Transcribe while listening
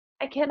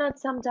I cannot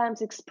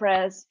sometimes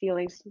express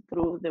feelings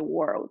through the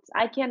words.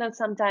 I cannot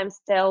sometimes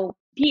tell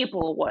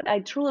people what I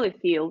truly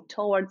feel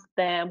towards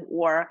them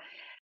or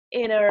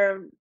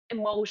inner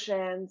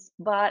emotions,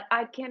 but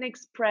I can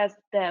express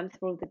them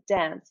through the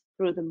dance,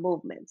 through the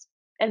movements.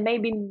 And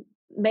maybe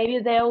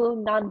they will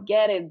not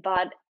get it,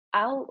 but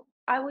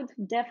I would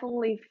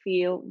definitely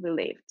feel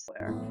relieved.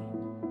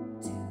 One,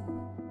 two,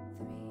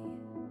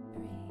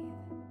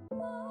 three,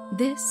 breathe.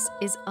 This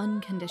is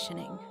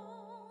Unconditioning,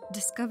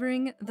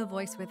 Discovering the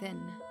Voice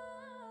Within,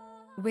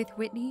 with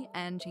Whitney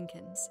and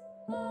Jenkins.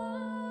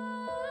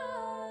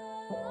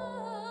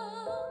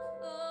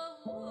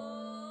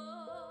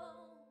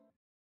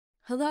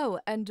 Hello,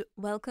 and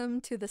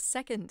welcome to the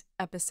second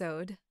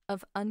episode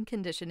of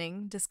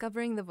Unconditioning,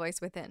 Discovering the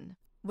Voice Within,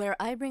 where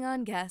I bring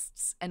on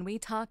guests and we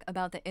talk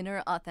about the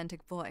inner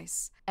authentic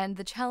voice and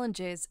the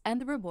challenges and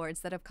the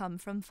rewards that have come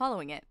from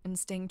following it and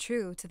staying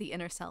true to the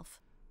inner self.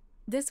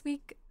 This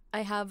week,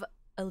 I have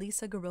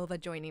Alisa Gurova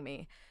joining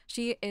me.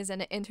 She is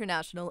an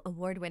international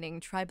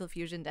award-winning tribal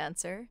fusion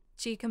dancer.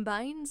 She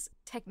combines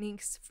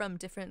techniques from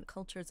different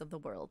cultures of the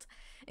world,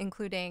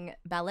 including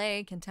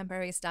ballet,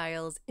 contemporary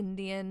styles,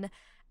 Indian,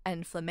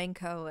 and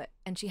flamenco,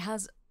 and she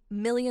has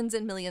millions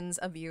and millions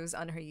of views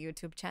on her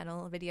YouTube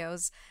channel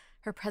videos.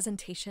 Her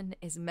presentation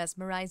is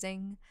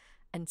mesmerizing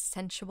and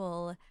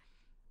sensual,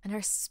 and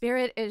her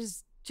spirit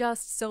is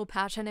just so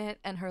passionate,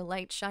 and her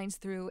light shines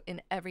through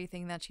in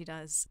everything that she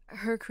does.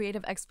 Her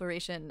creative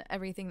exploration,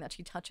 everything that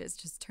she touches,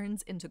 just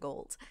turns into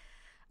gold.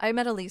 I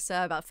met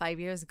Alisa about 5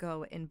 years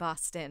ago in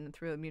Boston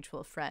through a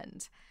mutual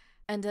friend.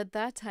 And at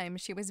that time,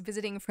 she was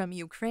visiting from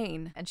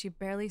Ukraine, and she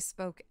barely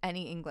spoke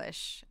any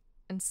English.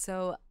 And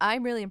so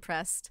I'm really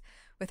impressed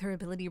with her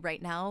ability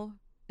right now,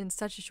 in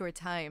such a short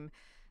time,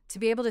 to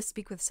be able to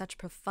speak with such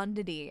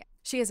profundity.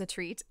 She is a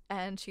treat,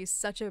 and she's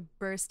such a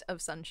burst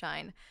of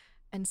sunshine.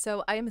 And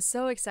so I am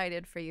so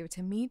excited for you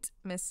to meet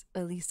Miss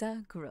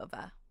Alisa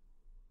Gurova.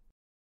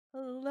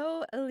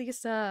 Hello,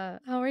 Alisa.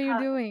 How are you Hi,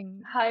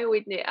 doing? hi,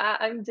 Whitney.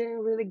 I'm doing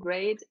really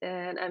great,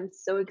 and I'm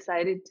so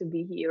excited to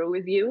be here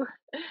with you.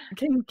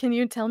 Can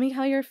you tell me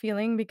how you're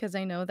feeling? Because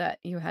I know that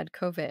you had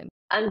COVID.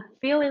 I'm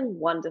feeling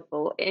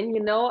wonderful,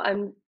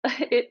 and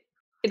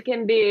it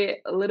can be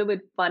a little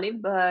bit funny,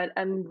 but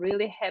I'm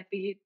really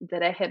happy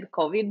that I had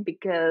COVID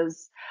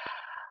because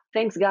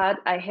thanks God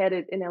I had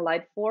it in a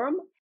light form,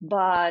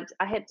 but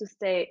I had to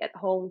stay at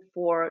home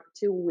for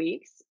 2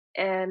 weeks,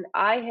 and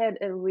I had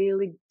a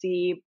really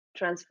deep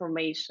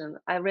transformation.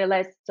 I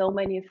realized so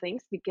many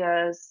things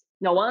because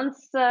no one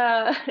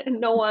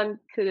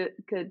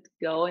could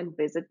go and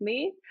visit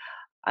me.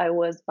 I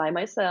was by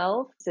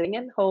myself, sitting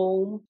at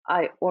home.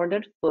 I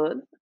ordered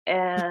food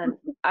and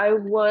I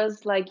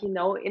was like, in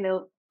a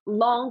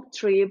long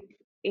trip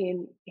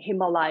in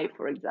Himalaya,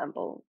 for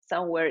example,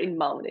 somewhere in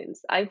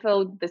mountains. I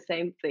felt the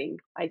same thing,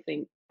 I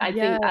think. I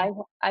Yeah, think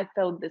I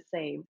felt the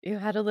same. you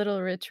had a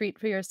little retreat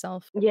for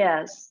yourself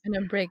Yes. and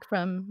a break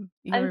from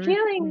I'm your routine.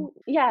 feeling,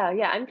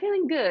 yeah, I'm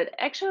feeling good.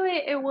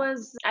 Actually,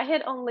 I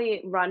had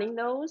only running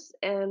nose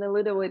and a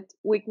little bit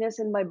weakness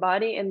in my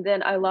body, and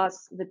then I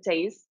lost the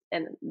taste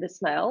and the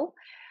smell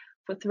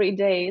for 3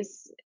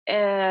 days.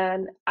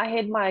 And I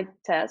had my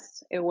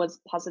test, it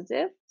was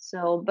positive.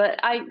 So, but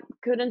I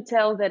couldn't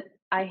tell that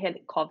I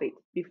had COVID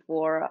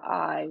before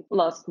I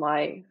lost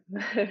my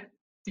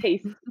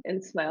taste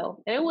and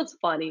smell. And it was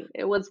funny.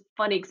 It was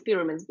funny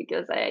experiments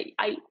because I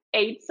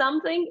ate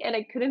something and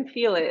I couldn't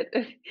feel it.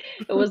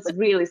 It was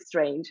really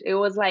strange. It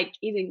was like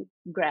eating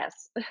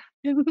grass.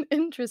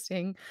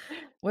 Interesting.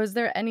 Was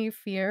there any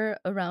fear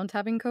around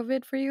having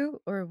COVID for you?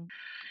 Or,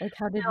 like,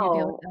 how did you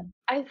deal with No, that?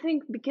 I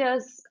think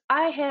because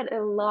I had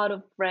a lot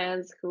of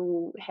friends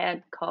who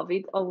had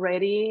COVID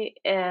already,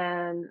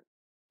 and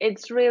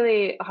it's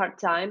really a hard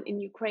time in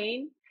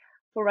Ukraine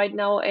for right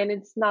now, and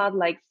it's not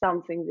like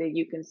something that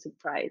you can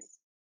surprise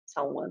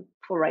someone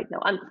for right now,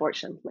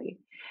 unfortunately.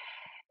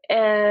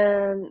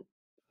 And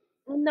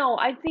no,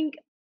 I think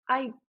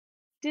I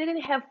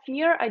didn't have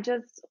fear. I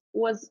just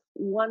was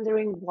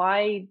wondering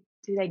why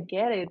did I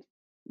get it?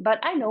 But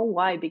I know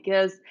why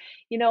because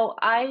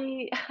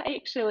I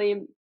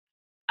actually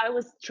I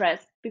was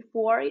stressed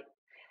before it.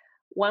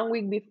 1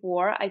 week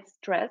before, I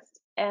stressed,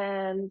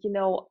 and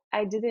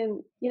I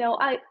didn't.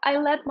 I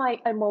let my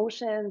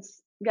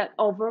emotions get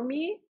over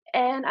me,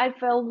 and I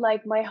felt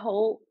like my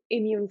whole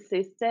immune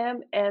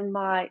system and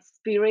my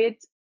spirit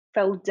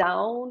fell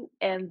down,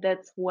 and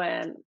that's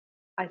when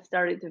I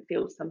started to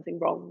feel something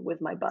wrong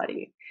with my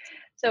body.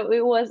 So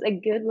it was a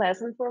good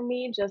lesson for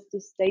me just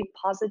to stay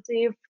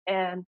positive,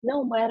 and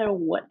no matter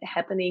what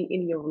happening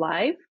in your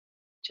life,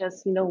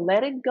 just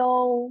let it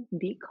go,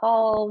 be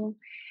calm,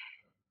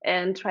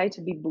 and try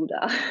to be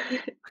Buddha.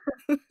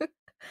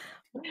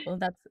 Well,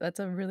 that's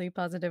a really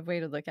positive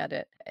way to look at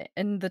it.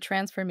 And the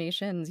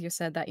transformations you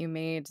said that you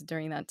made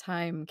during that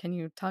time, can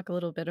you talk a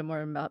little bit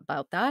more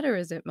about that, or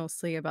is it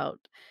mostly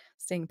about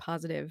staying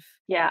positive?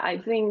 Yeah, I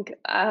think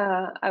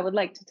I would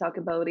like to talk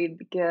about it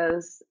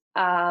because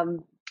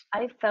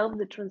I felt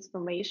the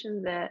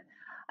transformation that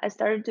I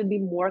started to be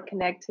more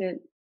connected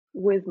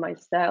with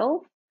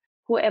myself,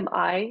 who am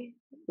I?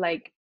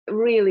 Like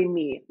really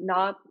me,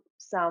 not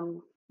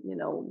some,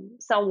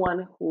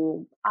 someone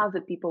who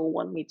other people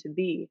want me to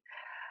be.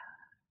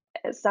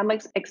 Some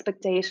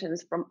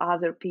expectations from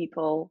other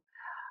people.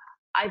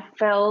 I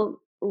felt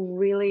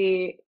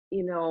really,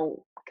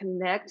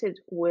 connected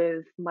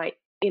with my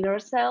inner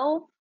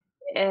self.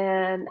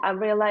 And I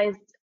realized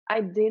I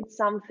did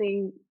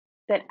something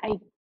that I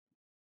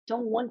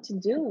don't want to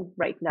do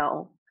right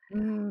now.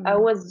 I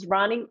Mm. was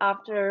running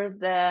after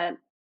that.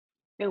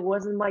 It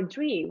wasn't my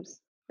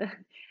dreams.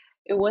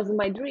 It wasn't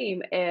my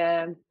dream.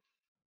 And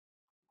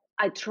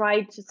I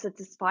tried to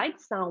satisfy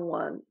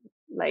someone,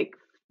 like,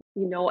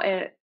 and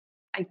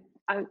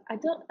I,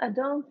 I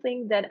don't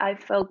think that I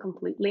felt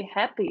completely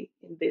happy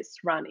in this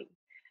running.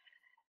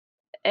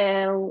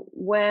 And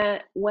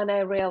when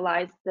I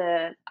realized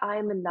that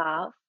I'm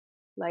enough,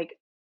 like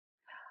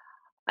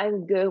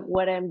I'm good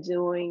what I'm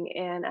doing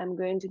and I'm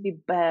going to be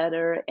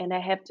better and I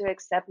have to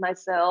accept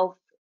myself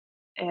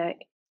uh,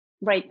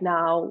 right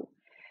now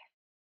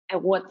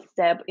at what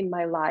step in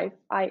my life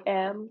I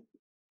am.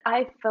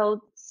 I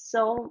felt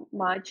so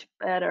much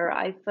better.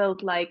 I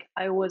felt like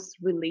I was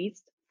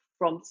released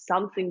from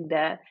something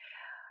that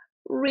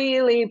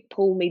really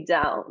pulled me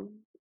down.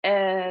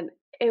 And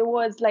it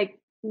was like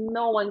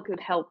no one could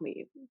help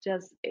me.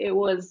 Just it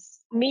was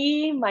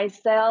me,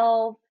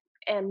 myself,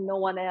 and no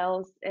one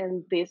else.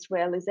 And this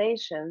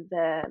realization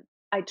that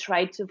I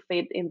tried to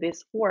fit in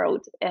this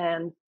world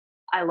and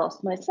I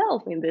lost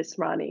myself in this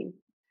running.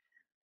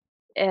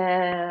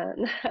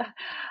 And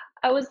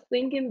I was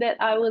thinking that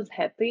I was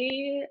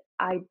happy.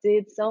 I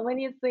did so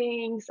many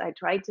things. I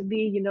tried to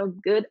be,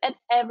 good at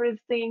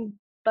everything.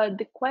 But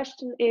the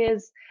question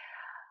is,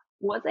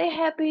 was I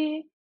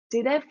happy?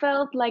 Did I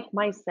felt like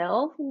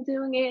myself in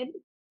doing it?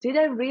 Did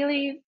I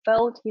really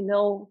felt,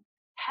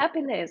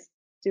 happiness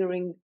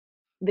during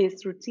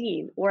this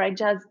routine? Or I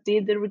just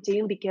did the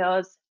routine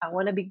because I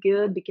want to be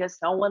good, because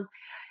someone,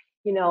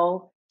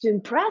 to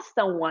impress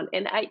someone.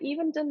 And I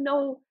even don't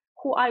know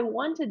who I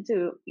wanted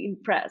to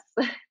impress.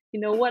 You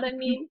know what I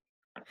mean?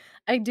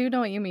 I do know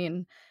what you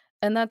mean.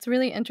 And that's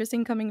really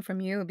interesting coming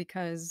from you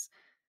because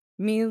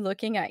me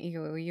looking at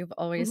you, you've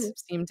always Mhm.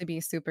 seemed to be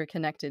super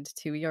connected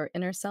to your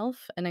inner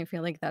self, and I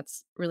feel like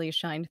that's really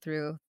shined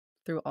through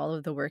all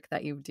of the work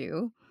that you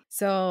do.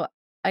 So,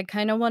 I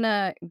kinda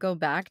wanna go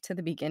back to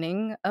the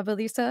beginning of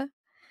Elisa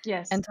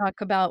Yes. and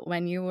talk about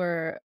when you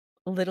were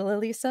little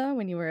Elisa,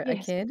 when you were a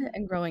Yes. kid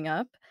and growing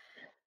up,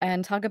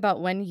 and talk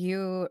about when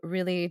you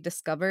really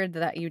discovered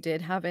that you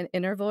did have an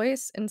inner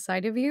voice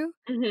inside of you,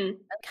 Mhm.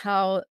 and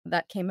how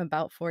that came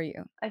about for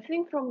you. I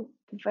think from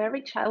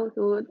very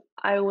childhood,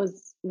 I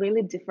was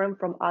really different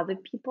from other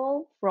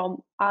people,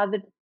 from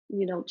other,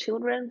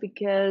 children,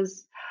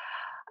 because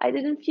I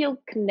didn't feel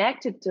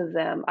connected to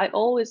them. I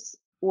always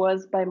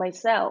was by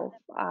myself.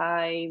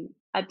 I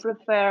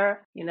prefer,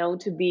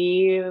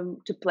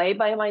 to play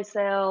by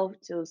myself,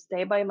 to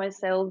stay by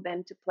myself,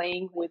 than to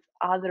playing with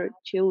other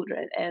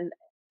children. And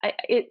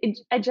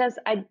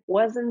I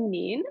wasn't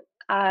mean.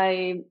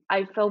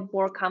 I felt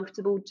more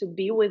comfortable to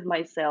be with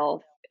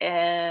myself,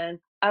 and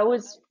I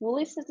was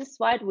fully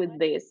satisfied with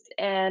this.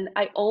 And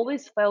I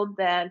always felt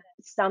that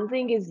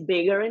something is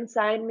bigger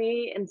inside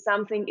me and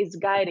something is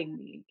guiding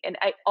me. And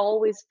I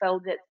always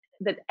felt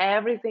that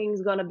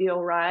everything's gonna be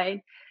all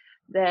right,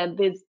 that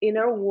this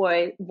inner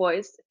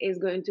voice is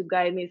going to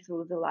guide me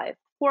through the life.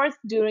 Of course,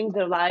 during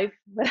the life,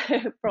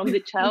 from the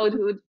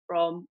childhood,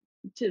 from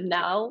to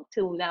now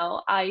till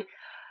now,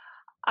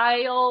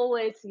 I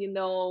always,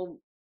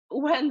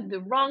 went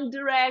the wrong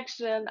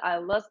direction. I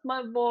lost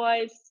my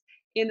voice,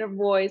 inner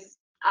voice.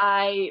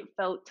 I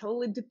felt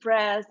totally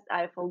depressed.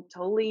 I felt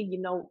totally,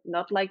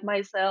 not like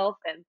myself.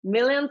 And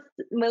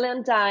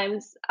million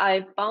times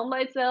I found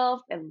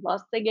myself and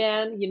lost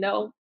again.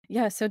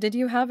 Yeah, so did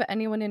you have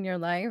anyone in your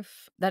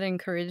life that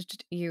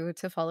encouraged you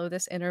to follow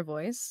this inner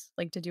voice?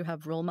 Like, did you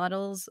have role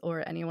models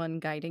or anyone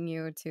guiding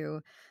you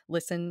to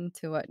listen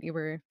to what you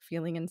were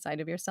feeling inside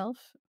of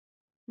yourself?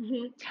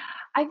 Mhm.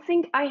 I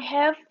think I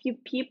have few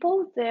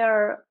people.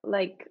 They're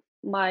like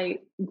my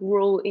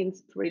guru in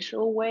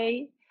spiritual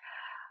way.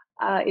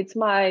 It's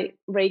my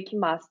Reiki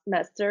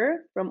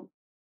master from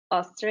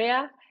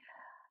Austria,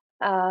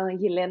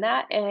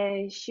 Yelena,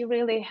 and she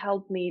really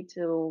helped me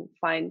to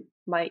find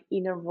my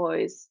inner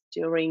voice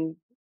during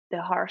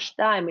the harsh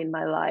time in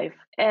my life.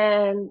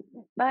 And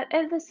but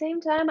at the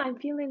same time, I'm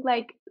feeling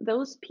like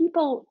those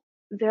people,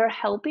 they're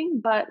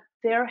helping, but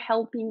they're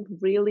helping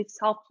really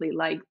softly,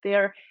 like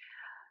they're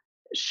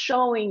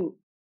showing,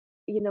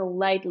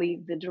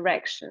 lightly the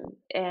direction.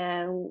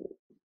 And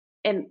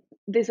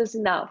this is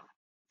enough.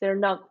 They're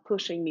not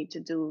pushing me to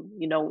do,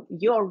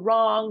 you're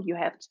wrong, you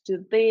have to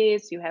do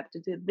this, you have to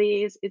do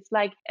this. It's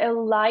like a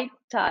light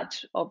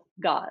touch of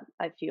God,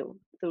 I feel,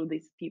 through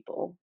these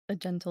people. A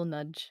gentle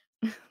nudge.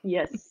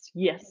 Yes,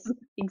 yes,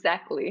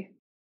 exactly.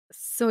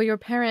 So your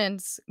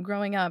parents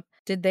growing up,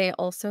 did they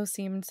also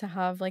seem to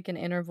have like an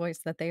inner voice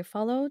that they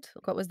followed?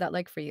 What was that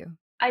like for you?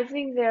 I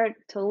think they're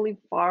totally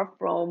far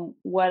from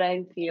what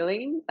I'm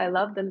feeling. I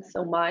love them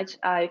so much.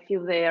 I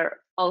feel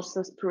they're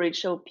also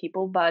spiritual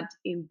people, but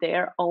in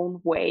their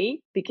own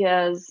way.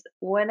 Because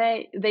when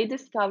I they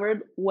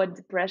discovered what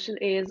depression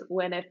is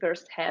when I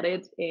first had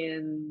it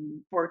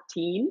in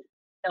 14.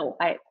 No,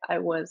 I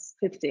was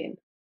 15.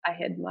 I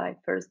had my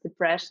first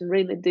depression,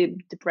 really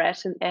deep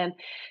depression, and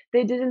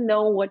they didn't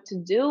know what to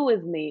do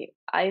with me.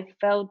 I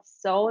felt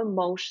so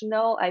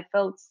emotional. I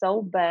felt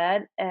so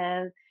bad,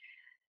 and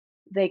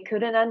they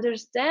couldn't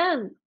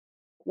understand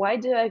why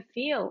do I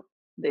feel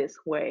this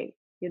way.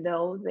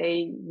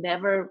 They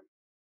never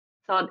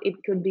thought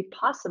it could be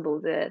possible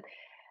that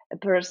a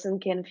person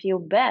can feel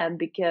bad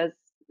because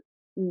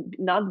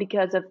not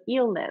because of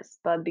illness,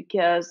 but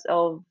because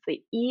of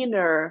the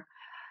inner,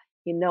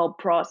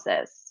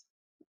 process.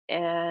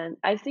 And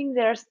I think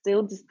they're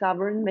still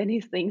discovering many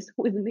things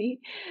with me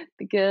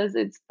because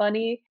it's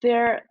funny.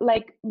 They're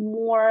like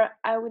more,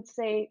 I would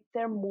say,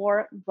 they're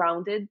more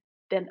grounded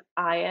than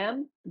I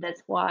am.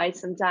 That's why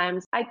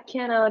sometimes I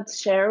cannot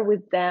share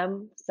with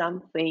them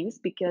some things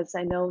because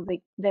I know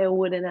they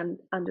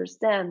wouldn't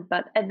understand.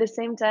 But at the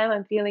same time,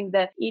 I'm feeling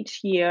that each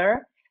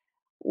year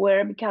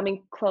we're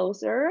becoming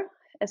closer,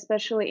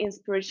 especially in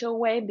spiritual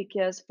way,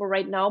 because for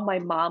right now my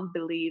mom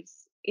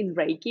believes in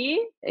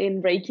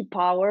Reiki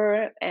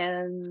power,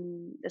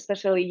 and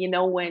especially,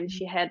 when Mhm.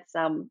 she had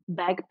some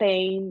back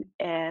pain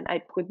and I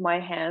put my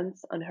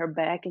hands on her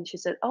back and she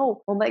said,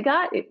 "Oh my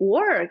God, it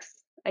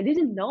works. I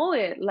didn't know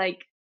it. Like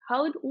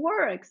how it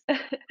works."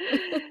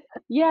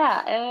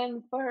 Yeah,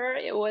 and for her,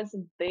 it was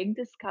a big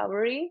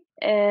discovery.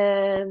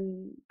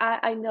 And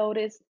I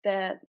noticed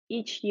that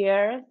each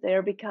year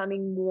they're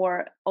becoming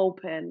more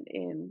open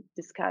in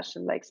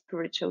discussion, like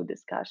spiritual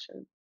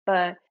discussion.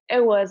 But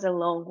it was a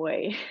long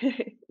way.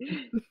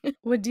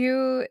 Would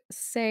you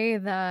say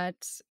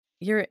that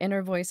your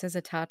inner voice is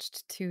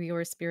attached to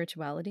your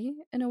spirituality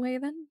in a way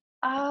then?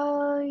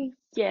 Uh,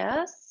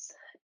 yes.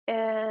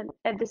 And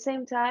at the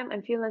same time,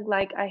 I'm feeling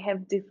like I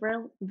have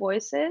different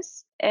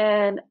voices,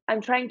 and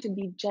I'm trying to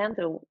be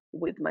gentle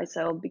with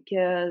myself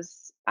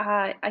because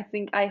I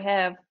think I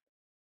have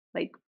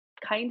like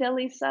kind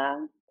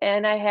Alisa,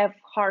 and I have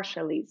harsh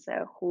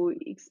Alisa who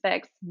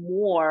expects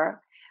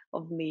more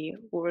of me,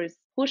 who is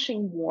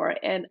pushing more.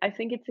 And I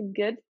think it's a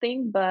good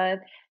thing, but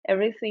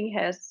everything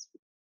has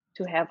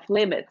to have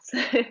limits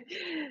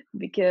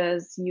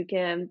because you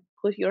can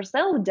put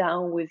yourself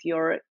down with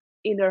your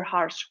inner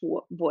harsh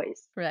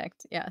voice.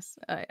 Correct. Yes.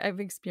 I've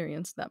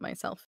experienced that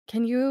myself.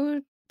 Can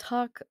you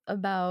talk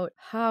about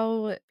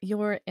how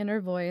your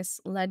inner voice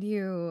led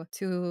you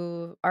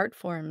to art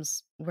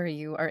forms where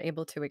you are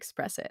able to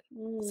express it,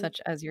 Mm. such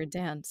as your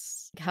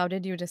dance? How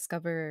did you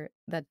discover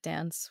that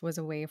dance was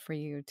a way for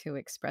you to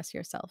express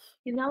yourself?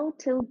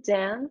 Till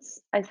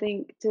dance, I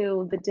think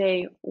till the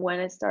day when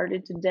I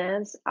started to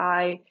dance,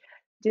 I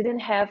didn't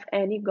have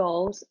any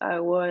goals. I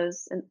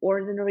was an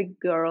ordinary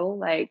girl.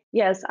 Like,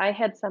 yes, I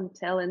had some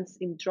talents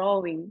in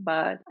drawing,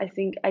 but I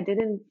think I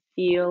didn't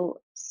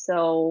feel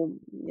so,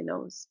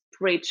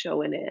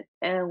 spiritual in it.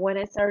 And when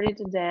I started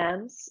to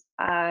dance,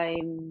 I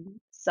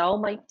saw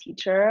my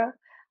teacher,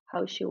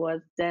 how she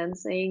was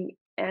dancing,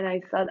 and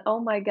I thought, oh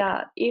my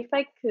God, if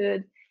I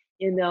could,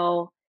 you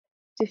know,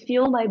 to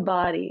feel my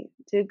body,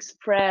 to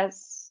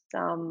express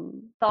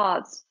some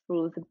thoughts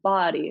through the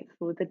body,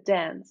 through the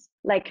dance,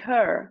 like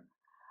her,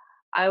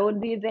 I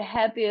would be the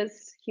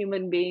happiest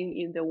human being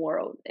in the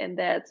world. And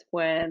that's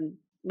when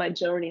my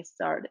journey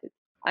started.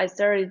 I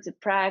started to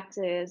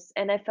practice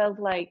and I felt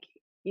like,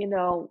 you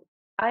know,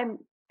 I'm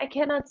I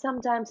cannot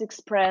sometimes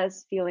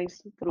express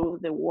feelings through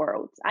the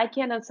words. I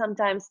cannot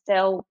sometimes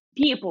tell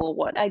people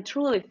what I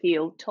truly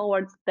feel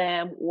towards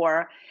them,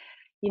 or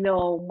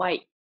my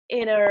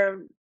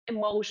inner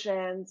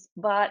emotions,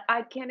 but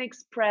I can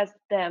express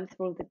them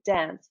through the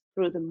dance,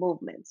 through the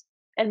movements.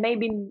 And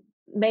maybe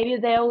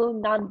they will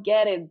not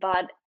get it,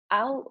 but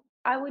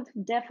I would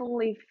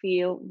definitely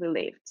feel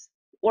relieved.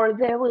 Or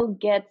they will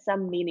get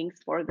some meanings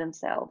for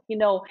themselves.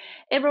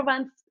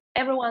 Everyone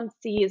everyone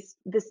sees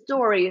the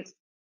stories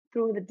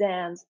through the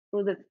dance,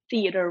 through the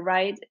theater,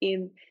 right?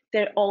 In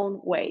their own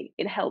way.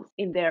 It helps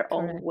in their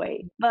own Correct.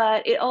 way.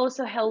 But it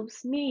also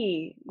helps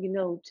me,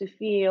 to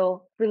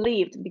feel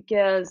relieved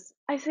because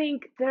I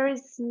think there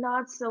is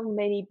not so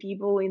many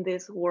people in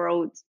this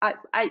world.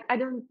 I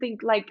don't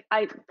think like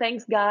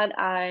thanks God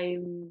I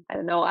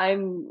don't know, I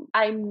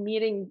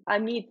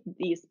meet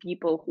these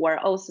people who are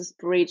also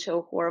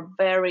spiritual, who are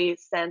very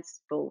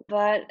sensible.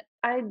 But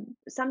I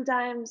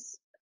sometimes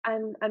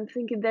I'm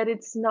thinking that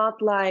it's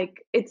not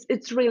like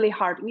it's really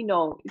hard.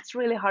 It's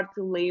really hard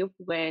to live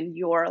when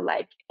you're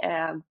like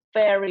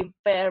very,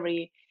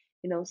 very,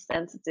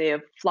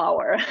 sensitive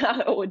flower,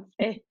 I would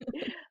say.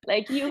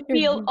 Like you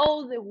feel You're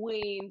all the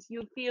winds,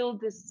 you feel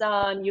the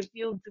sun, you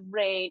feel the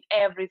rain,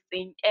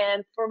 everything.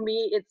 And for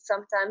me, it's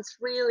sometimes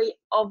really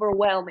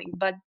overwhelming.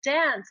 But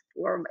dance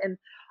form and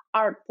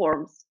art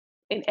forms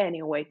in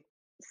any way,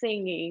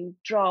 singing,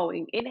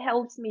 drawing, it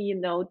helps me,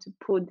 to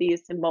put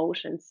these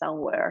emotions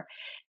somewhere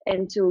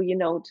and to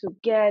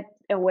get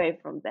away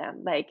from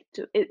them. Like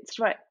it's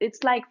right.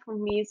 It's like for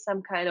me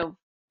some kind of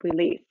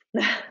relief.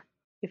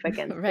 if I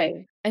can Right.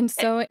 say. And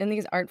Eh, so in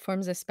these art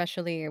forms,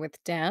 especially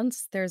with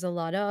dance, there's a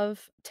lot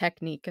of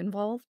technique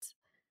involved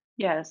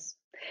yes.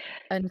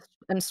 and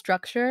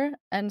structure.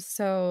 And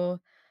so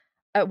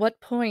at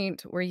what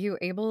point were you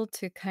able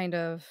to kind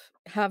of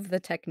have the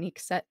technique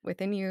set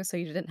within you so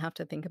you didn't have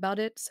to think about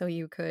it, so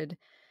you could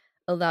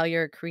allow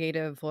your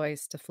creative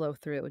voice to flow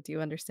through? Do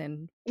you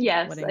understand what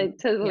Yes, I I mean?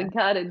 totally Yeah.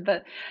 got it,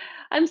 but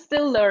I'm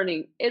still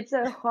learning. It's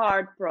a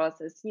hard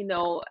process,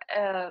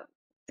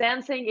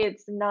 dancing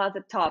it's not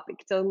a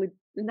topic, totally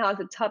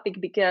not a topic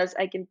because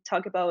I can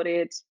talk about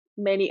it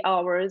many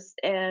hours.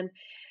 And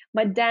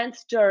my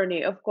dance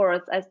journey, of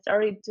course, I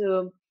started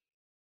to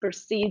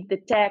perceive the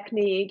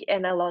technique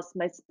and I lost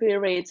my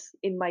spirit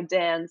in my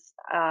dance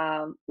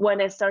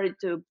when I started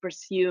to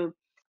pursue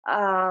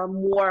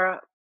more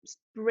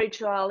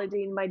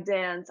spirituality in my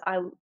dance.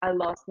 I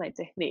lost my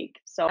technique,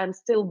 so I'm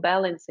still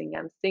balancing.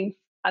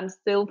 I'm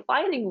still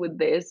fighting with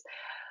this,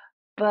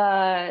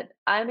 but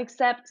I'm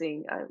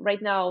accepting.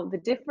 Right now the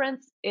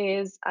difference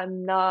is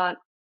I'm not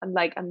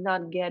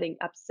getting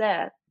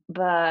upset,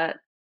 but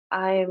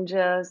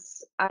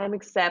I'm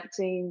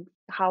accepting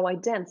how I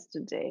dance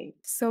today.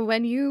 So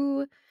when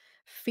you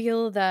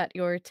feel that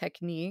your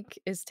technique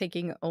is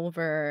taking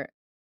over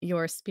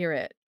your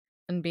spirit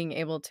and being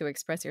able to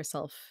express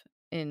yourself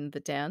in the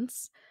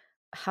dance,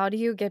 how do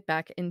you get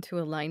back into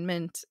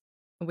alignment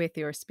with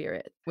your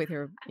spirit, with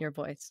your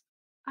voice?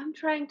 I'm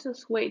trying to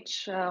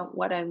switch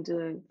what I'm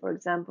doing. For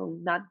example,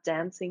 not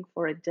dancing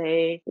for a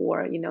day,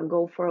 or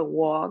go for a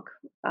walk,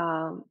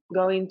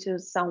 going to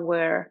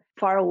somewhere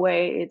far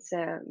away. It's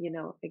a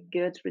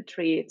good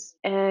retreat,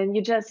 and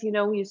you just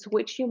you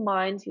switch your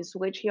mind, you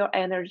switch your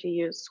energy,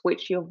 you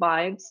switch your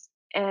vibes.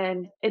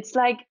 And it's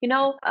like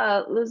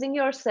losing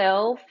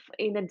yourself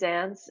in a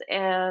dance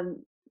and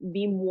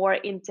be more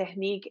in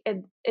technique.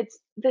 And it's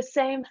the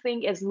same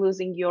thing as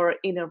losing your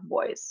inner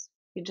voice.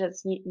 You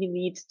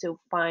need to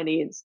find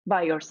it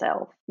by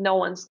yourself. No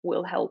one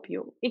will help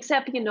you,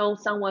 except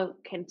someone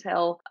can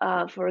tell,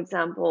 for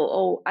example,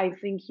 oh, I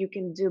think you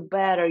can do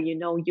better.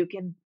 You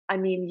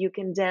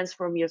can dance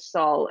from your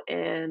soul.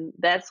 And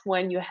that's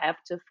when you have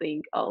to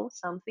think, oh,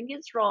 something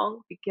is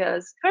wrong.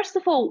 Because first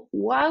of all,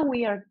 while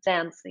we are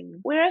dancing,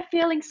 we are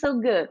feeling so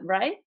good,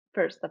 right?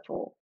 First of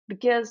all,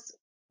 because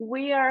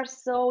we are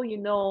so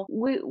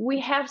we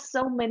have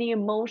so many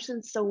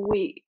emotions, so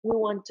we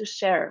want to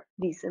share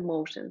these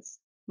emotions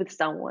with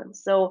someone.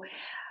 So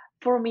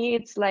for me,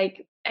 it's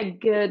like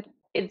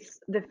it's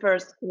the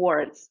first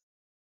words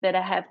that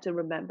I have to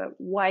remember.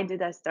 Why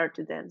did I start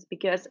to dance?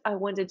 Because I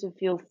wanted to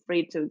feel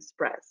free to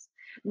express,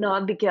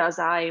 not because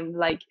I'm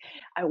like,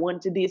 I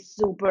want to be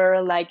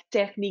super like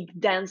technique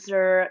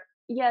dancer.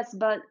 Yes,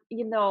 but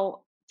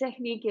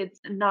technique is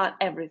not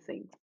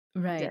everything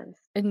in Right. dance.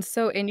 And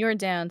so in your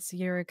dance,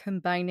 you're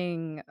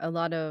combining a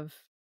lot of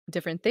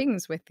different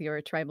things with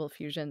your tribal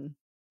fusion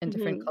in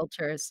different Mhm.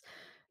 cultures.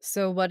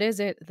 So what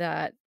is it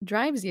that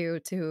drives you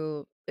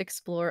to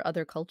explore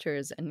other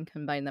cultures and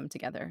combine them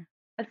together?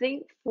 I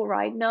think for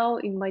right now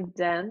in my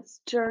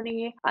dance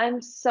journey,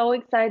 I'm so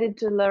excited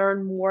to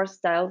learn more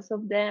styles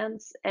of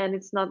dance. And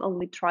it's not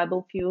only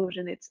tribal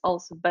fusion, it's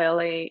also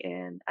ballet.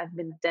 And I've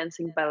been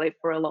dancing ballet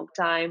for a long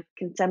time,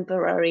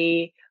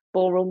 contemporary,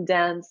 ballroom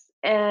dance.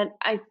 And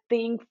I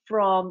think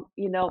from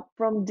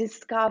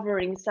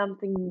discovering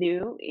something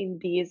new in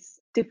these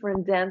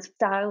different dance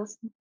styles,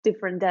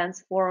 different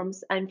dance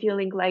forms, I'm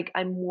feeling like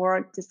I'm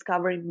more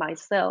discovering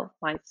myself,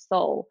 my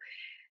soul.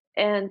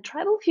 And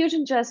tribal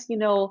fusion just,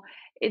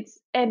 it's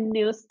a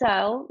new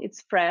style,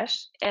 it's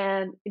fresh,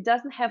 and it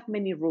doesn't have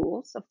many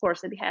rules. Of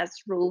course, it has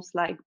rules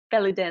like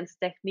belly dance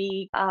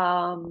technique,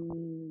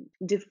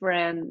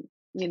 different,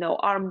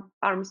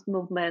 arms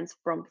movements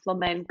from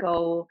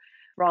flamenco,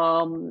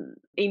 from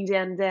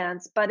Indian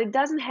dance, but it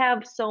doesn't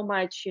have so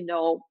much,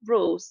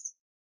 rules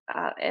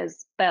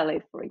as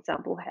ballet, for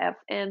example, have.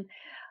 And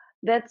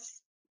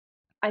that's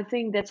I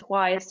think that's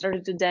why I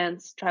started to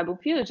dance tribal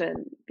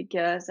fusion,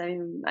 because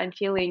I'm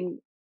feeling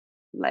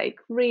like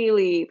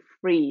really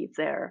free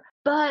there.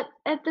 But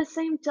at the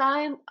same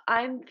time,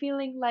 I'm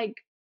feeling like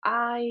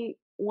I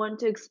want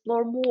to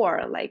explore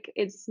more. Like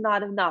it's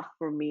not enough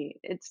for me.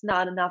 It's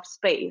not enough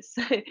space.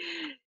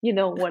 You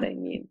know what I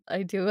mean?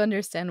 I do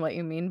understand what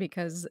you mean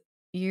because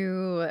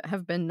you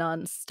have been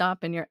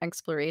nonstop in your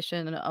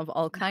exploration of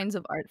all kinds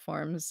of art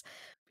forms.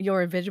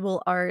 Your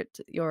visual art,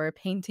 your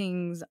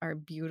paintings are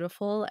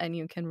beautiful, and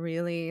you can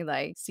really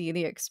like see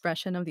the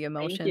expression of the Thank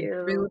emotion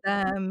through you.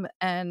 them.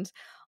 And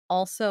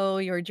also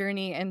your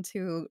journey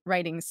into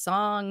writing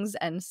songs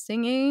and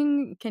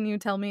singing. Can you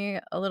tell me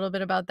a little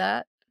bit about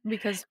that?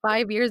 Because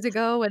 5 years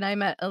ago, when I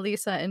met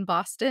Alisa in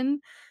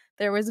Boston,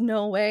 there was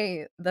no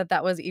way that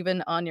that was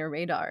even on your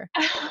radar.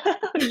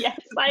 Yes,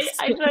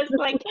 I just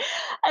like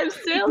I'm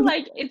still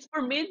like it's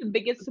for me the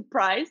biggest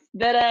surprise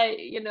that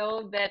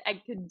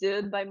I could do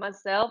it by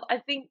myself. I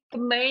think the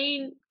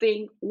main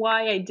thing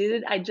why I did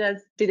it, I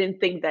just didn't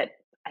think that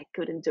I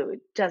couldn't do it.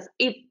 Just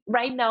if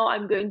right now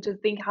I'm going to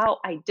think how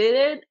I did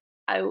it,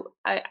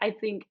 I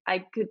think I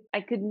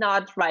could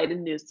not write a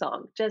new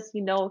song. Just,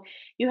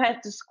 you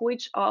have to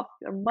switch off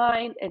your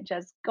mind and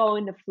just go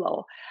in the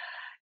flow.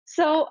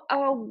 So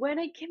when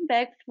I came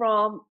back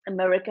from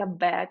America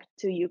back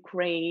to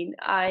Ukraine,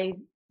 I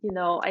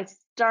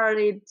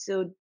started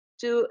to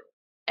do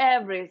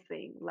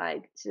everything,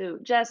 like to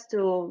just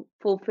to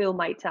fulfill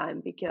my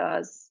time,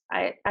 because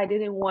I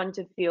didn't want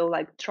to feel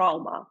like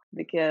trauma,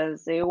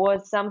 because it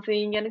was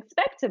something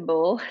unexpected.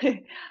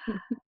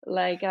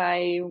 Like,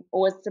 I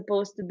was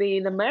supposed to be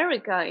in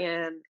America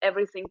and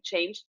everything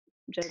changed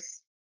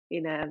just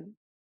in a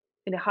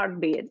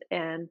heartbeat.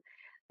 And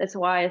that's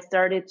why I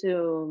started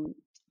to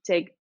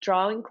take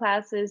drawing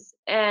classes.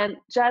 And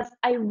just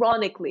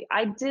ironically,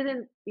 I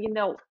didn't,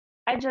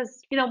 I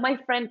just, my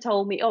friend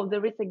told me, oh,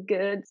 there is a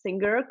good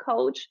singer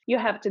coach, you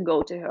have to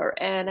go to her.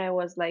 And I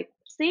was like,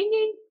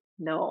 singing?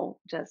 No,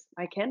 just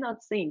I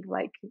cannot sing.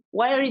 Like,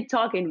 what are you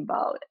talking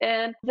about?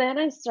 And then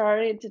I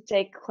started to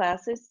take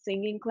classes,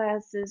 singing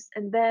classes.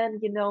 And then,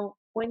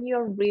 when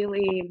you're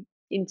really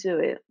into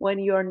it, when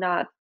you're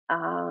not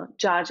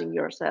judging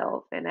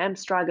yourself, and I'm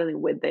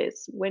struggling with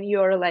this, when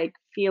you're like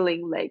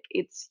feeling like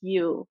it's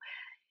you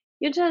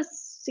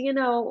just, and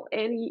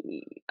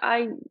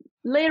I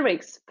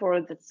lyrics for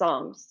the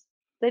songs,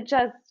 they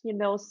just,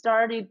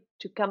 started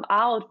to come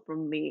out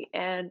from me.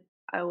 And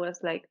I was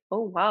like,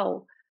 oh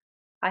wow,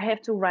 I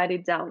have to write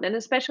it down. And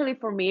especially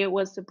for me, it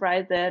was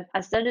surprise that I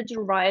started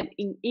to write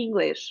in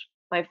English.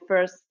 My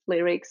first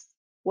lyrics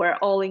were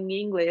all in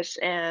English.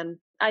 And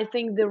I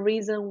think the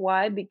reason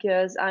why,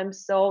 because I'm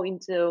so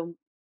into,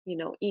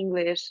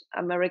 English,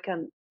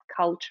 American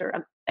culture,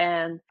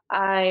 and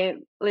I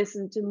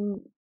listen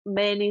to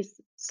many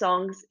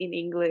songs in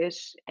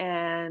English,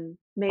 and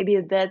maybe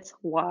that's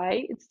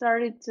why it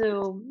started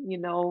to,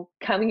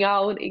 coming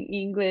out in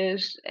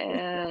English.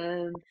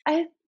 And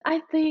I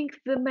think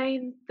the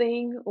main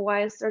thing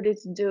why I started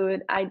to do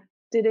it, I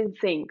didn't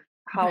think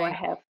how I Right.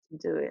 have to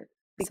do it,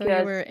 So you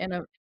because were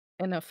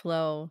in a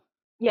flow.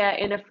 yeah,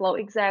 in a flow,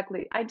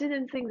 exactly. I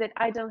didn't think that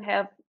I don't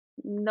have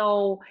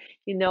no,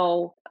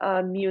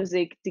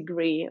 music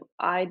degree.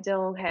 I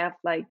don't have,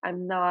 like,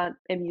 I'm not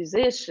a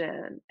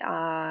musician.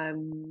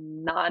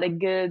 I'm not a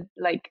good,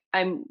 like,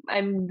 I'm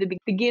the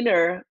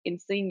beginner in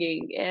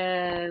singing,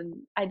 and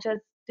I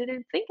just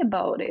didn't think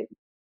about it,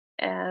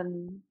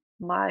 and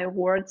my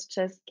words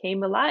just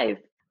came alive.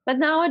 But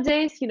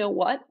nowadays, you know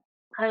what?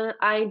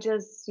 I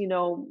just,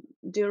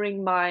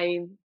 during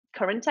my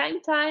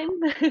quarantine time,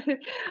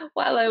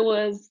 while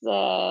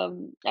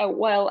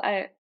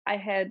I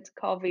had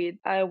COVID,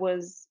 I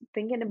was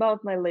thinking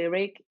about my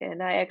lyric,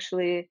 and I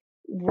actually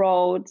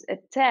wrote a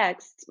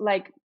text,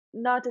 like,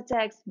 not a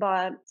text,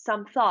 but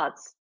some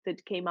thoughts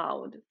that came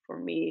out for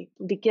me,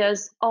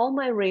 because all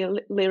my real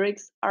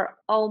lyrics are,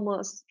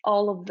 almost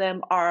all of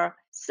them are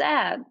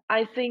sad.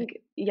 I think,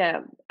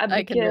 yeah,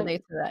 I can because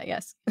relate to that,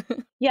 yes.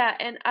 yeah,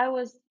 and I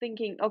was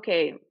thinking,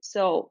 okay,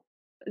 so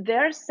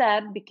they're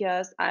sad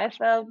because I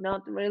felt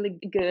not really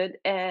good,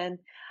 and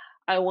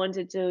I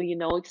wanted to,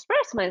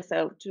 express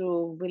myself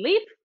to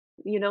relieve,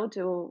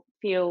 to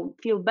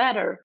feel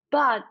better.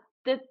 But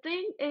the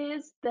thing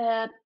is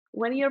that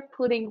when you're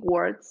putting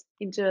words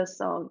into a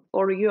song,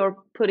 or you're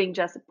putting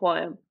just a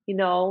poem,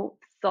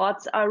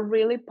 thoughts are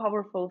really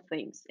powerful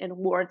things, and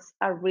words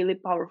are really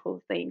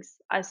powerful things.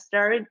 I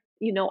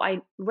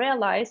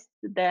realized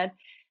that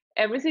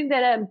everything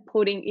that I'm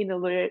putting in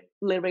the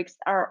lyrics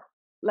are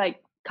like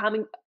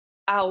coming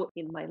out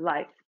in my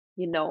life.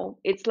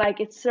 It's like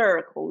a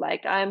circle,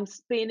 like I'm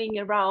spinning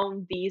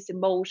around these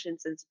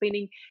emotions and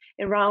spinning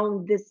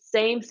around the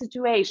same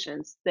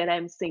situations that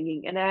I'm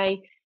singing. And I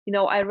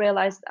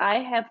realized I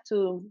have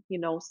to,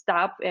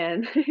 stop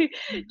and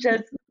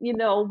just,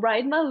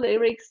 write my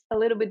lyrics a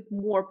little bit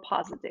more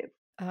positive.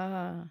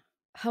 Ah.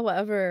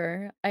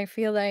 However, I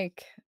feel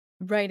like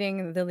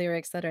writing the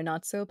lyrics that are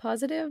not so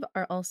positive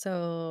are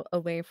also a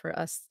way for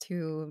us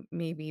to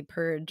maybe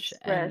purge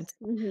and Express.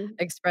 Mhm.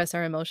 express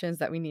our emotions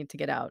that we need to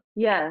get out.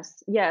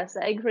 Yes, yes,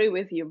 I agree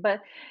with you.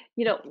 But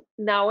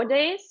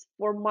nowadays,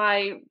 for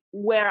my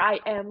where I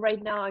am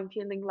right now, I'm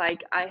feeling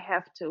like I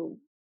have to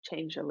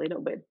change a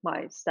little bit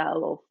my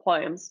style of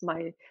poems,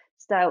 my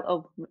style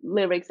of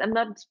lyrics. I'm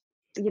not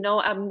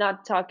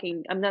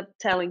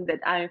telling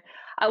that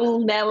I will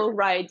never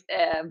write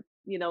a,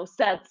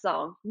 sad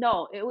song.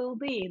 No, it will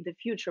be in the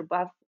future,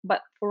 but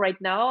for right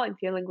now, I'm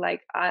feeling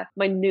like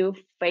my new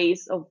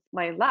phase of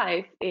my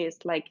life is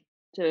like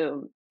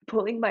to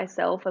pulling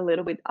myself a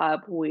little bit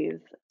up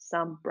with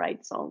some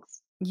bright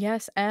songs.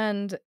 Yes,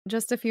 and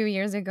just a few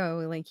years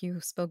ago, like,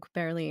 you spoke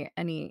barely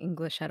any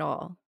English at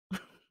all.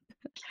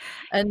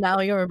 And now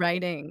you're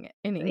writing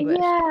in English.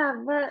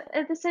 Yeah, but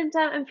at the same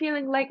time, I'm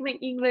feeling like my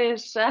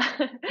English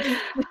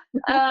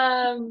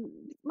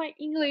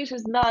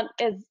is not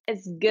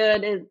as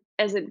good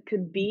as it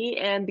could be,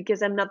 and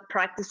because I'm not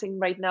practicing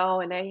right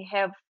now and I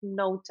have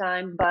no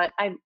time, but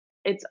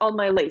it's on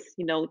my list,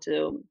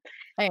 to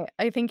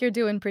I think you're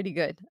doing pretty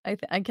good. I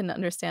can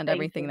understand thank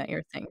everything you. that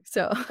you're saying.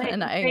 So,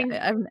 and Thank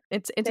I'm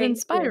it's thank you.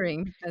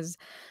 inspiring because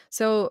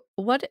so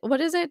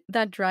what is it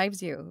that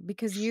drives you?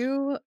 Because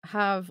you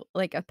have,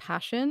 like, a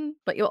passion,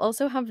 but you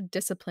also have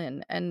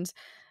discipline, and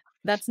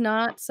that's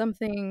not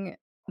something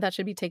that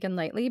should be taken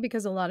lightly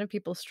because a lot of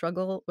people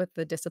struggle with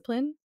the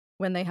discipline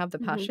when they have the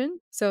Mhm. passion.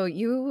 So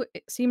you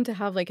seem to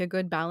have, like, a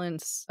good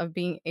balance of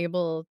being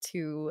able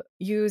to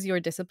use your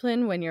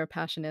discipline when your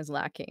passion is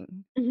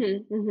lacking.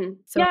 Mhm, mhm.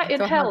 So Yeah, it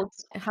so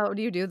helps. how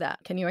do you do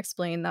that? Can you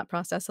explain that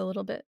process a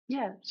little bit?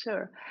 Yeah,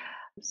 sure.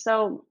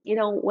 So,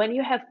 when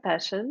you have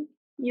passion,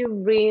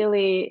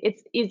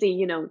 it's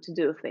easy, to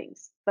do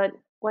things. But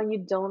when you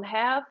don't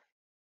have,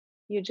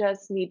 you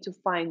just need to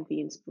find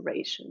the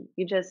inspiration.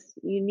 You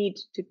need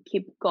to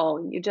keep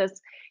going.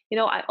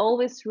 I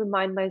always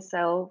remind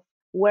myself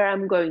where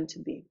I'm going to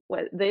be.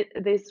 Well,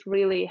 this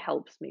really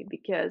helps me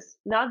because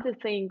not to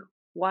think,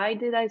 why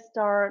did I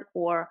start,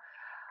 or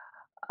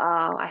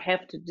I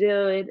have to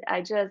do it.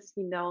 I just,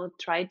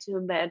 try to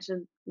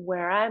imagine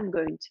where I'm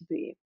going to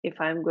be if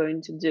I'm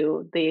going to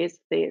do this,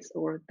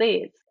 or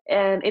this.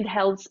 And it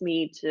helps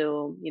me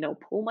to,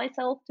 pull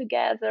myself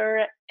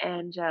together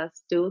and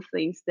just do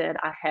things that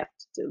I have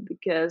to do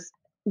because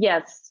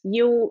yes,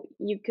 you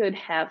could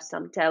have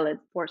some talent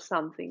for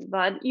something,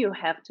 but you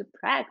have to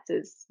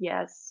practice.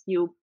 Yes,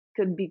 you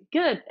could be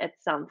good at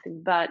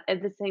something, but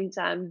at the same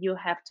time, you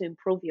have to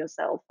improve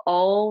yourself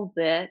all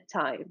the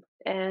time.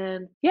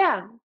 And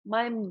yeah,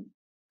 my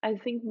I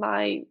think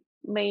my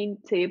main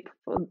tip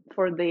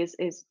for this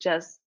is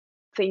just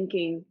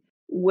thinking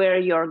where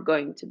you're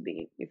going to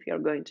be if you're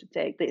going to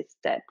take this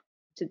step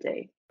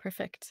today.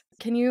 Perfect.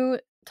 Can you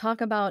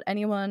talk about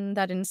anyone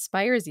that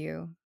inspires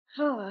you?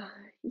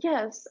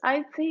 Yes,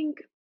 I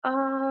think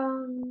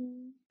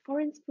for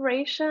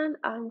inspiration,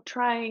 I'm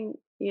trying,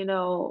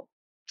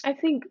 I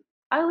think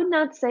I would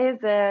not say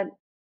that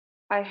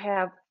I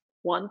have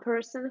one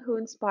person who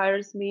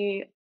inspires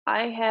me.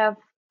 I have,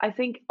 I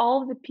think,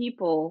 all the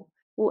people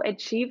who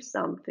achieve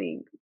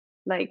something.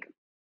 Like,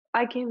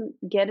 I can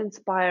get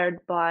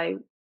inspired by,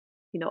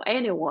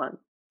 anyone,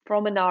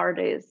 from an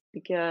artist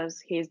because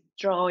he's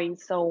drawing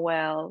so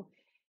well,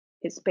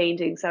 his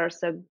paintings are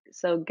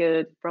so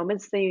good, from a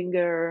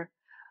singer,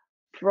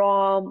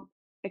 from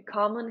a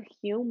common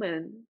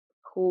human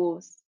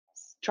who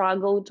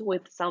struggled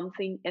with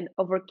something and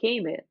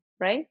overcame it,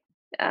 right?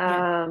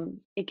 Yeah.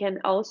 It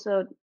can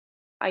also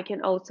I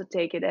can also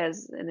take it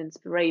as an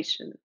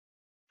inspiration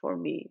for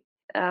me.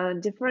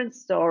 Different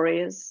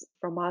stories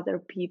from other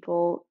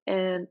people,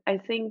 and I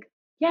think,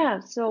 yeah.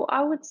 So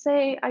I would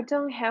say I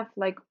don't have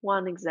like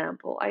one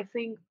example. I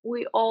think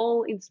we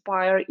all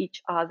inspire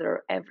each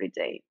other every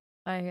day.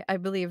 I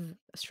believe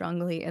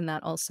strongly in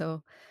that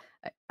also.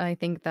 I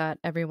think that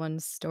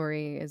everyone's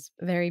story is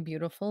very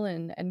beautiful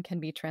and can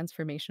be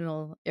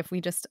transformational if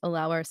we just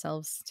allow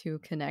ourselves to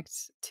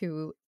connect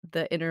to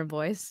the inner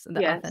voice, the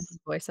authentic Yes,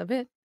 voice of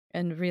it,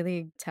 and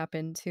really tap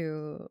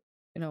into,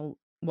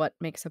 what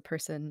makes a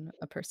person,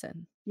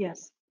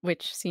 yes.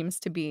 which seems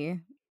to be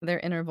their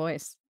inner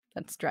voice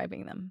that's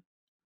driving them.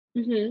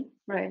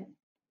 Right.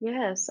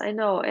 Yes, I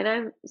know. And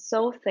I'm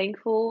so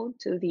thankful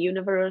to the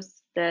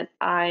universe that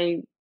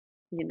I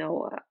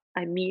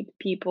meet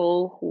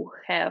people who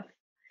have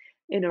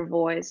inner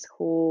voice,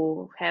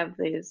 who have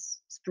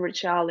this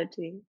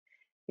spirituality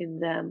in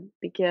them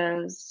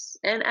because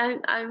and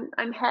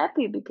I'm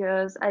happy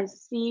because I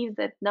see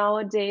that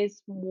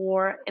nowadays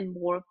more and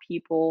more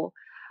people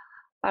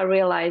are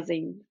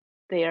realizing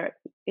their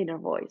inner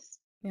voice.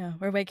 Yeah,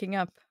 we're waking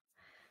up.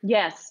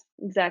 Yes,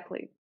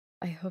 exactly.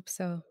 I hope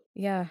so.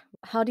 Yeah.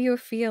 How do you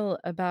feel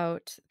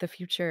about the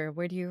future?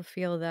 Where do you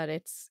feel that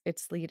it's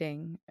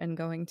leading and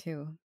going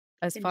to?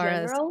 As In far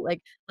as general,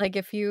 like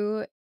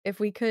if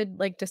we could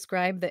like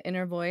describe the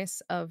inner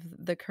voice of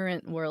the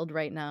current world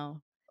right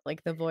now,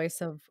 like the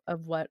voice of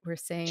what we're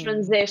saying.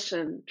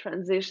 transition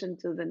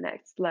to the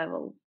next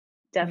level.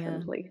 Yeah.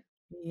 Definitely.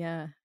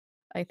 Yeah.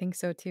 I think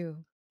so too.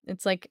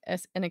 It's like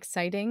an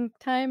exciting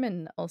time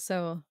and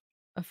also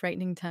a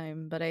frightening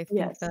time, but I think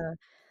Yes.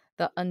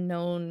 the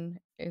unknown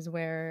is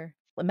where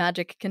the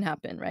magic can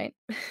happen, right?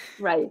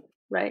 Right.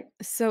 Right.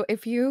 So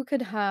if you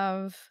could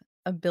have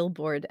a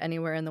billboard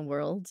anywhere in the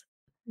world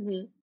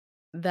Mhm.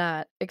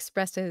 that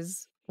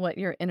expresses what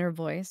your inner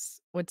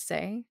voice would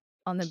say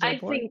on the I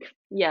billboard. think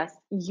yes,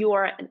 you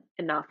are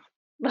enough.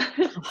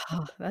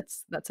 Oh,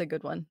 that's a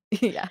good one.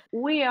 Yeah.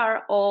 We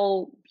are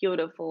all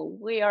beautiful.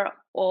 We are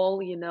all,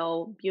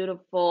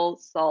 beautiful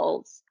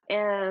souls.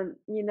 And,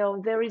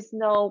 there is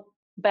no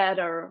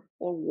better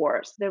or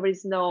worse. There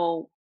is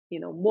no,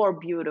 more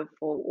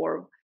beautiful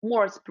or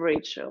more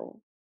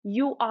spiritual.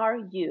 You are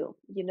you,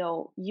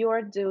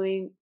 you're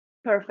doing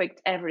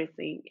perfect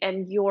everything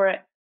and you're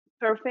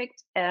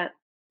perfect at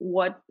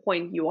what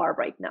point you are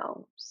right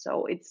now.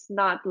 So it's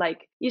not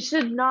like you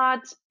should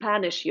not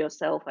punish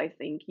yourself, I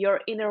think.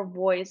 Your inner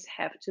voice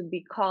have to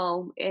be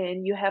calm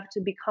and you have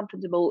to be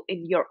comfortable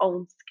in your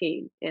own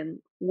skin and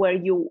where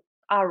you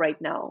are right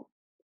now.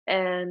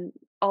 And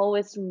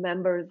always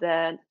remember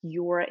that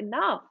you are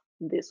enough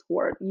in this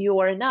world. You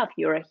are enough.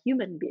 You're a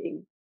human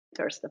being,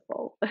 first of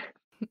all.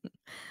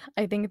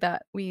 I think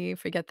that we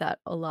forget that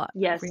a lot.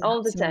 Yes, We have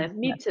all the so time.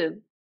 Me much.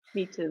 too.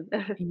 Me too.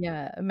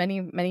 Yeah,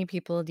 many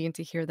people need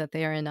to hear that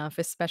they are enough,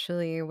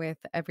 especially with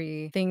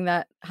everything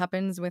that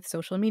happens with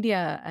social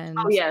media Oh, and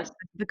yes.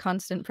 the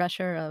constant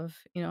pressure of,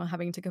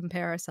 having to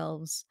compare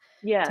ourselves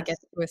to get Yes,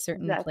 to a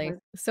certain place. exactly.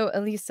 So,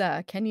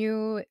 Elisa, can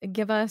you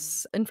give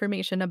us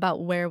information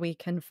about where we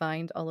can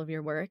find all of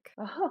your work?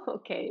 Oh,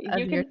 okay. Of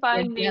You can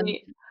find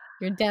me.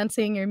 your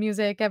dancing, your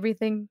music,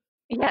 everything?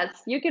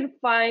 Yes, you can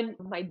find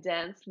my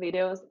dance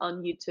videos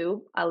on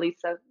YouTube,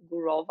 Alisa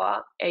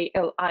Gurova,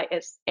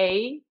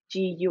 Alisa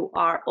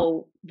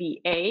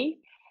Gurova.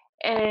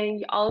 And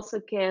you also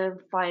can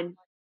find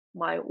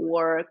my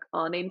work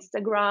on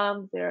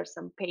Instagram. There are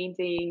some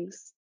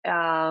paintings,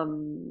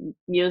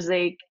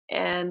 music,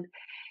 and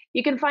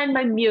you can find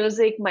my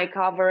music, my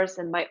covers,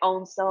 and my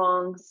own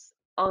songs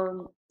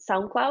on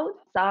SoundCloud,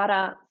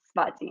 Sara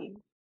Svati.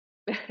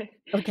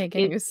 Okay,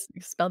 can you It's,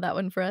 spell that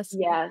one for us?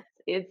 yes,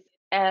 it's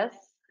Swati.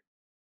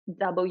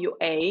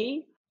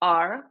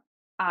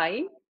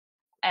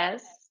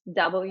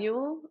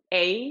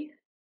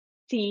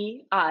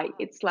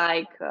 It's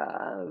like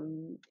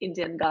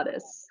Indian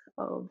goddess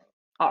of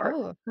art.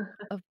 Oh,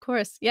 of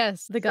course.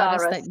 Yes, the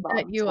goddess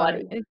that you are.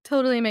 Saraswati. It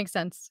totally makes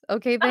sense.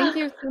 Okay, thank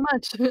you so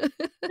much.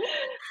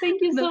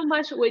 Thank you No, so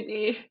much,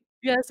 Whitney.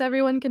 yes,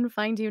 everyone can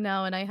find you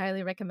now, and I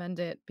highly recommend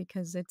it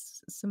because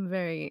it's some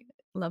very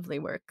lovely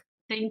work.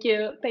 Thank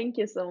you. Thank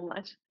you so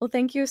much. Well,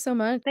 thank you so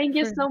much Thank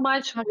you for so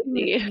much, talking with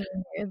Whitney. me.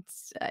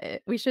 It's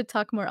we should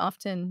talk more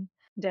often.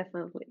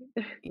 Definitely.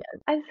 Yeah.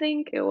 I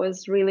think it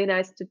was really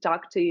nice to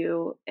talk to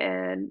you,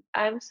 and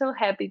I'm so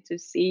happy to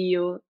see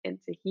you and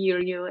to hear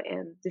you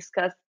and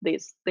discuss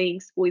these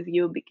things with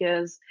you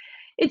because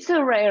it's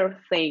a rare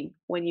thing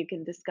when you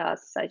can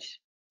discuss such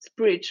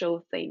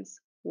spiritual things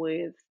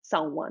with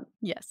someone.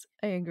 Yes,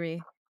 I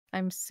agree.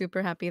 I'm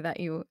super happy that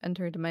you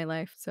entered my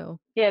life, so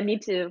Yeah, me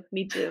too.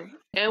 Me too.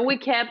 And we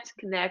kept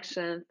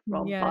connection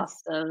from yes,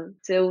 Boston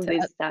till to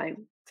this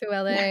time.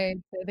 LA,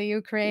 to the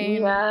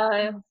Ukraine.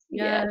 Yes,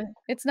 Yeah, yes,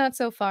 it's not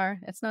so far.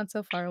 It's not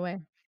so far away.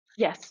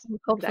 yes,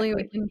 Hopefully,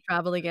 we exactly. can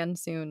travel again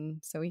soon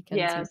so we can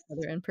see each Yes,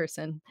 other in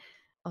person.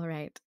 All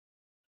right.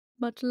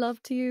 Much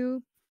love to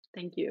you.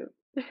 thank you.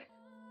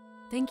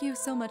 Thank you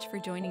so much for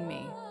joining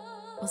me.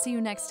 We'll see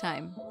you next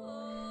time.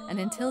 And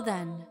until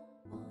then,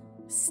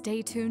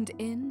 stay tuned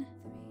in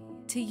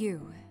to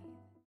you.